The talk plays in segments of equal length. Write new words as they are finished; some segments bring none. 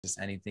Just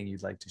anything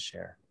you'd like to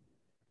share.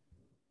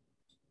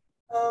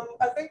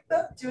 I think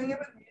that doing it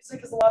with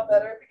music is a lot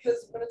better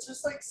because when it's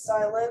just like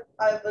silent,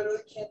 I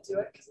literally can't do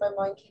it because my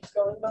mind keeps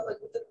going. But like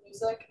with the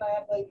music, and I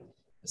have like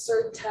a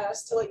certain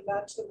task to like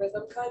match the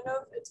rhythm, kind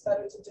of, it's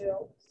better to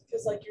do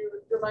because like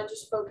your mind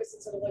just focuses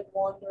instead of like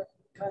wandering,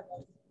 kind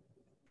of.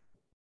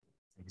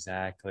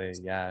 Exactly.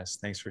 Yes.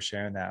 Thanks for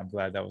sharing that. I'm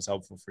glad that was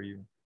helpful for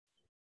you.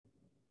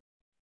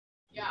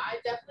 Yeah, I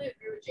definitely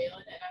agree with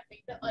Jalen, and I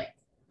think that like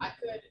I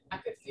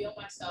could feel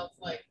myself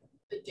like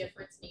the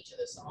difference in each of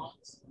the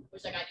songs,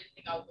 which like I didn't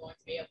think I was going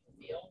to be able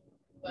to feel,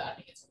 but I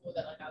think it's cool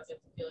that like I was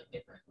able to feel like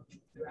different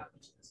emotions throughout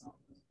each of the songs.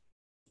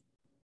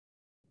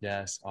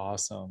 Yes.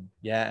 Awesome.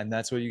 Yeah. And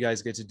that's what you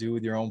guys get to do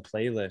with your own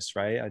playlist,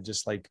 right? I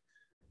just like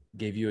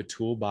gave you a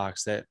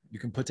toolbox that you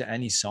can put to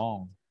any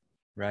song,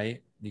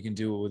 right? You can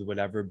do it with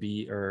whatever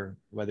beat, or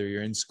whether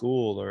you're in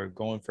school or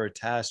going for a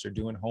test or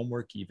doing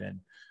homework, even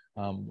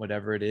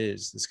whatever it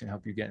is, this can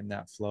help you get in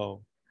that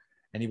flow.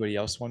 Anybody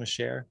else want to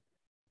share?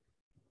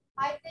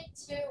 I think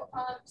too,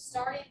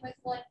 starting with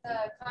like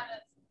the kind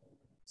of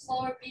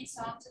slower beat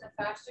songs and a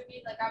faster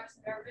beat, like I was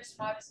nervous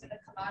when I was gonna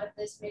come out of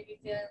this, maybe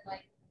feeling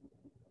like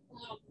a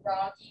little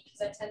groggy because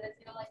I tend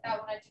to feel like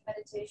that when I do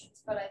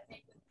meditations. But I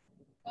think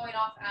going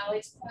off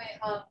Allie's point,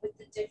 with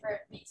the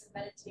different beats of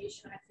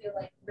meditation, I feel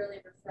like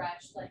really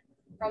refreshed, like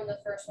from the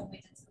first one we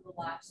did to the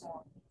last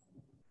one.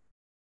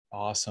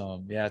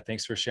 Awesome. Yeah.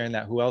 Thanks for sharing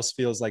that. Who else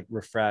feels like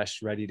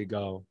refreshed, ready to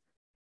go?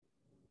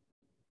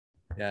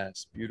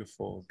 Yes.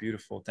 Beautiful.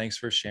 Beautiful. Thanks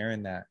for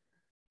sharing that.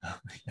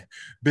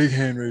 Big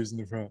hand raised in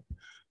the front.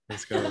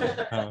 Let's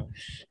go.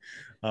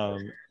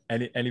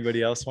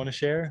 Anybody else want to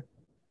share?